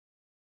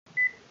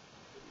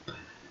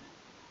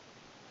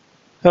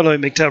Hello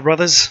MGTOW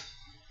brothers.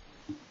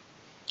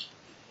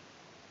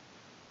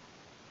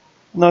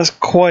 Nice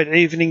quiet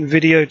evening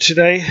video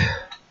today.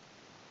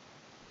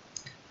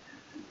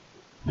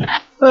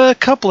 A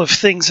couple of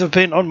things have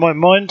been on my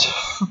mind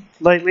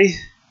lately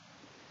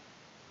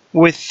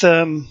with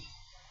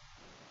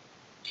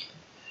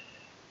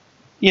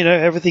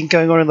everything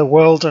going on in the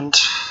world and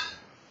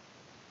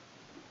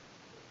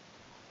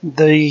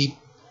the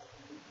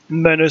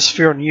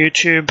manosphere on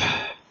YouTube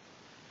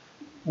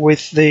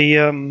with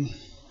the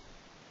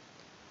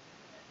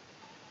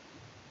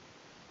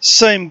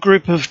same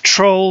group of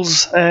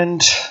trolls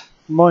and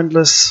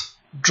mindless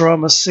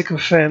drama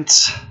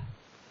sycophants.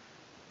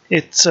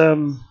 It's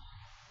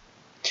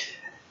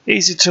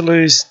easy to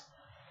lose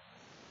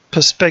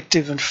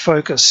perspective and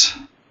focus.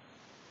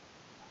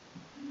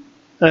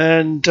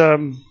 And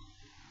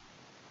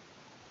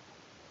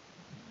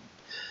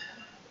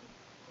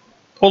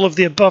all of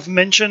the above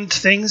mentioned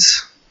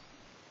things,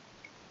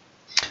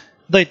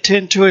 they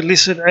tend to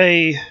elicit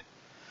a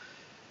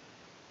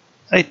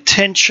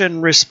tension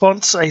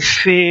response, a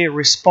fear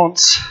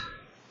response,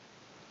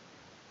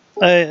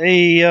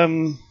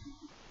 oh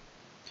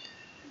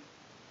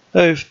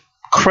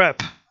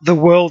crap, the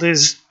world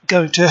is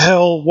going to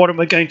hell, what am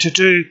I going to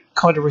do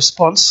kind of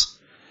response.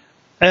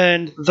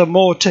 And the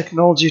more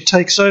technology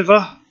takes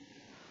over,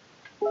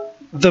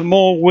 the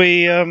more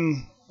we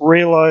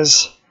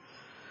realize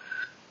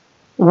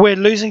we're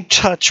losing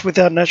touch with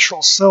our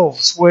natural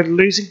selves, we're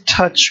losing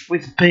touch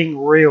with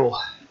being real.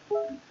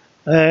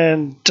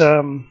 And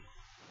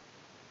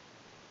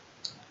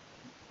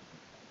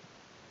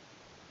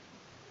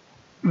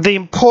the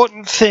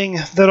important thing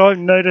that I've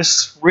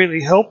noticed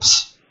really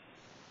helps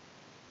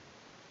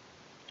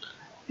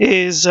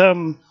is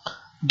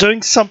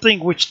doing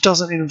something which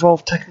doesn't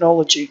involve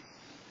technology.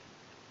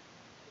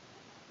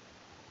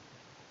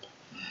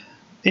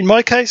 In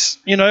my case,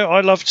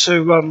 I love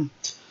to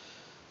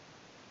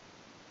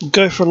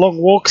go for long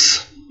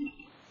walks,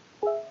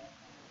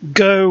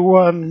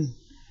 go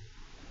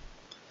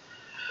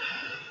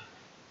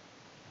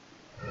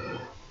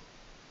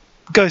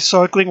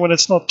cycling when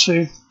it's not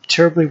too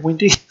terribly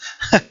windy,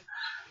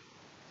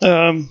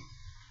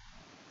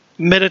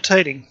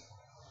 meditating,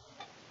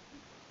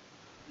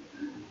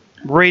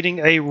 reading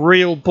a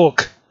real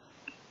book,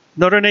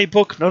 not an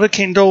e-book, not a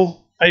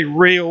Kindle, a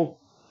real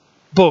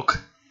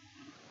book.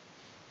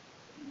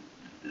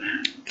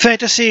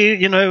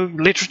 Fantasy,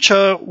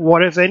 literature,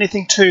 whatever,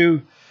 anything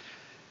to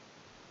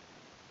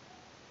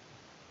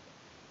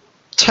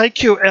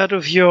take you out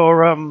of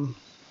your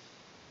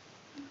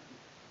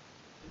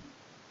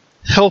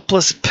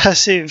helpless,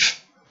 passive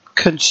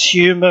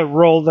consumer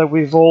role that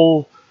we've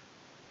all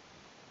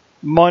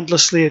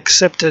mindlessly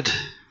accepted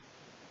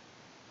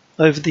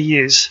over the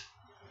years.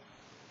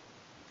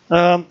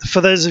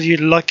 For those of you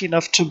lucky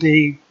enough to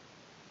be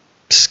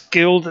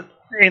skilled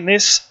in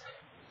this,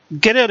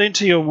 get out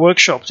into your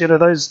workshops.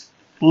 Those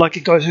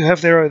lucky guys who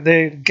have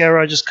their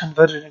garages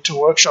converted into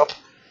a workshop.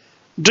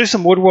 Do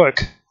some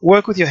woodwork.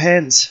 Work with your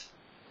hands.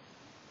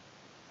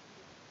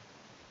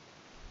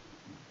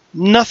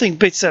 Nothing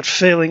beats that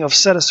feeling of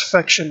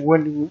satisfaction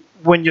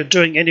when you're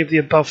doing any of the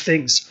above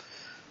things.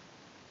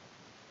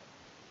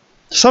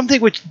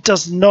 Something which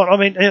does not,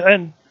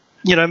 and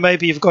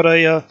maybe you've got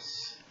a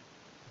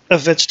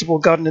vegetable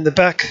garden in the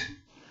back.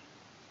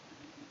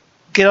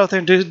 Get out there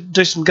and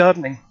do some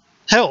gardening.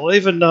 Hell,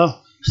 even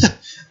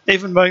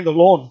mowing the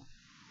lawn.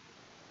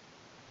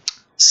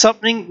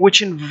 Something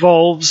which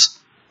involves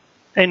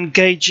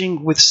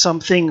engaging with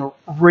something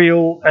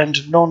real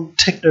and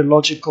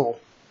non-technological.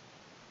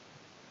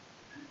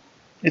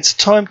 It's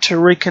time to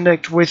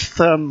reconnect with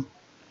the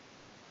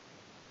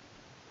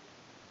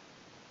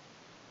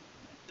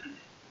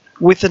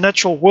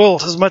natural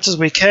world as much as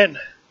we can,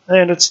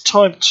 and it's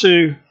time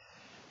to,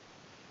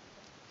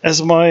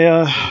 as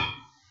my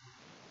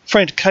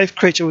friend Cave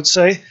Creature would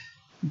say,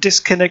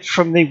 disconnect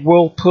from the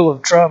whirlpool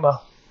of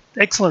drama.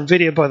 Excellent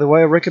video, by the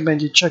way. I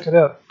recommend you check it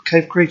out.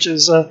 Cave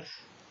Creature's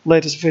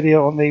latest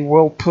video on the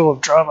whirlpool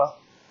of drama.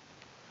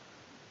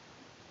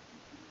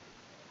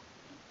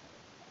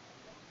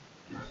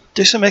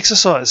 Do some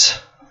exercise.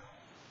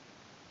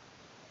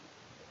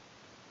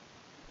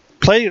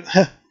 Play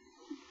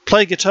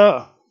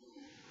guitar.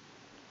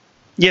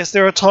 Yes,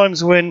 there are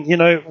times when,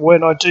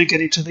 when I do get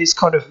into these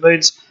kind of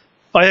moods,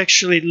 I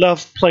actually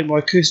love playing my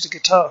acoustic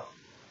guitar.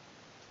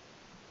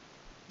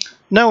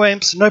 No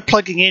amps, no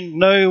plugging in,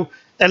 no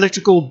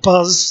electrical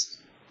buzz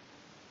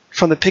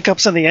from the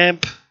pickups and the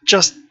amp,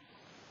 just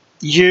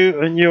you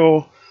and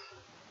your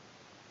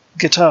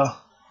guitar.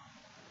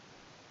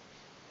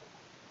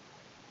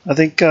 I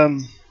think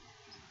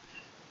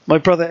my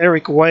brother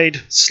Eric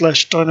Wade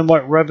 /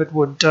 Dynamite Rabbit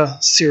would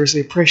seriously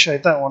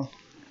appreciate that one.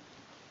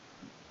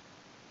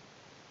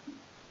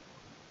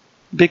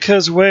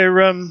 Because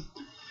we're,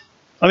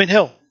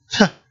 hell,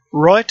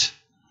 write,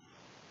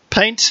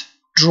 paint,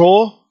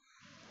 draw,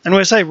 and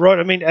when I say write,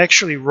 I mean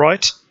actually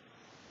write.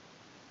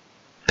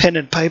 Pen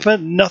and paper,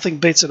 nothing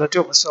beats it. I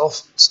do it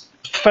myself. It's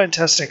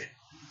fantastic.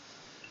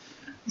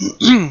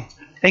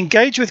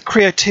 Engage with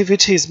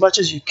creativity as much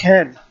as you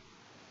can.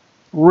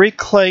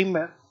 reclaim,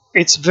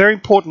 it's very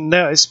important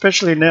now,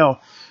 especially now,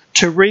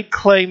 to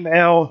reclaim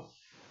our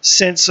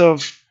sense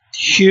of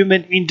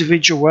human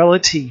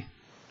individuality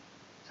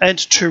and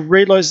to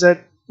realize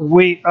that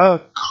we are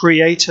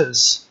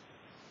creators.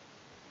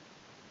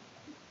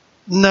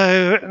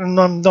 No, and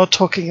I'm not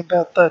talking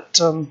about that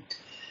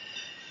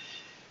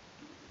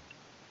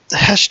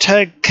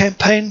hashtag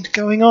campaign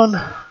going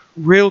on,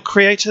 real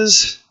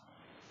creators,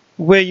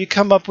 where you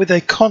come up with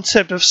a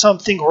concept of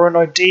something or an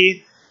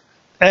idea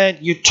and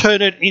you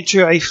turn it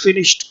into a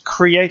finished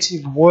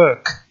creative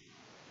work.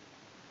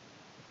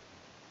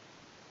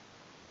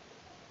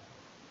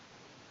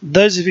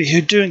 Those of you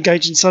who do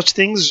engage in such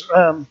things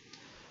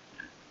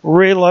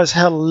realize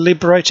how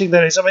liberating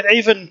that is. I mean,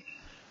 even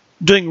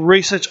doing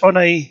research on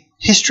a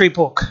history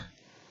book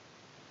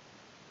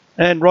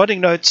and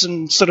writing notes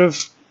and sort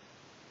of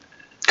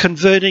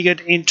converting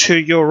it into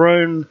your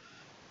own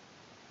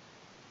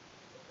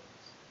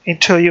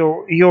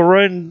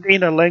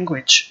inner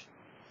language.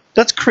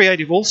 That's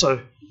creative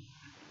also.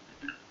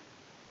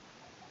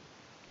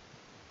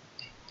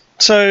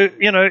 So,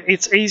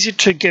 it's easy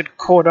to get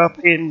caught up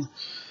in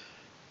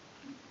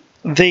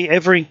the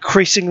ever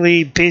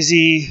increasingly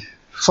busy,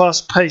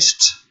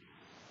 fast-paced,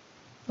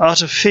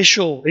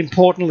 artificial,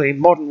 importantly,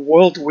 modern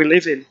world we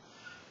live in.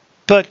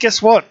 But guess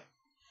what?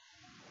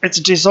 It's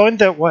designed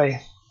that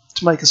way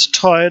to make us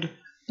tired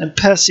and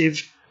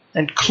passive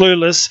and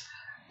clueless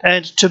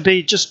and to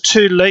be just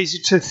too lazy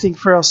to think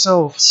for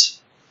ourselves.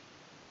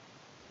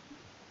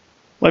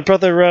 My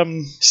brother,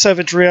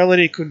 Savage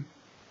Reality, could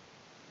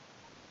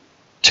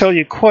tell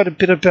you quite a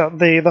bit about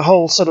the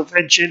whole sort of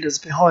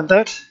agendas behind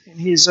that in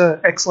his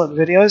excellent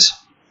videos.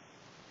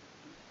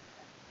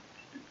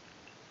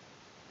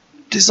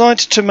 Designed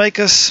to make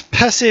us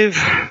passive,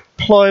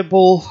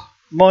 pliable,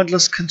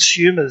 mindless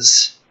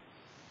consumers,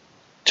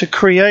 to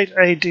create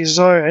a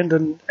desire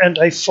and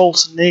a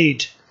false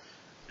need.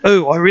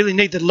 Oh, I really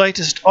need the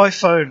latest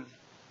iPhone.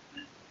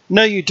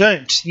 No, you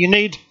don't. You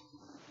need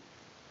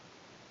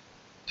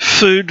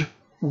food,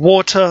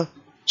 water,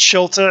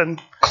 shelter,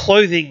 and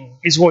clothing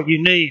is what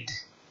you need.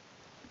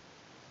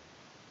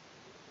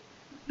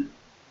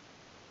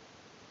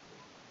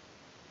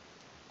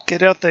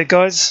 Get out there,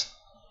 guys.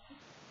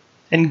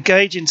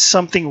 Engage in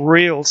something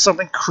real,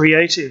 something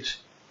creative.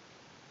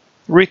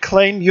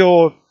 Reclaim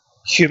your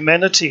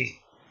humanity.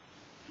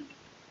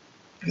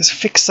 Because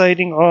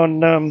fixating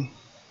on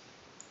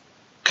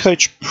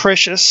Coach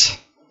Precious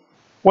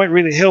won't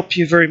really help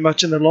you very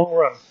much in the long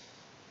run.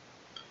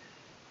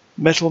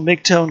 Metal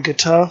MGTOW and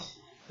guitar,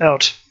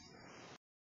 out.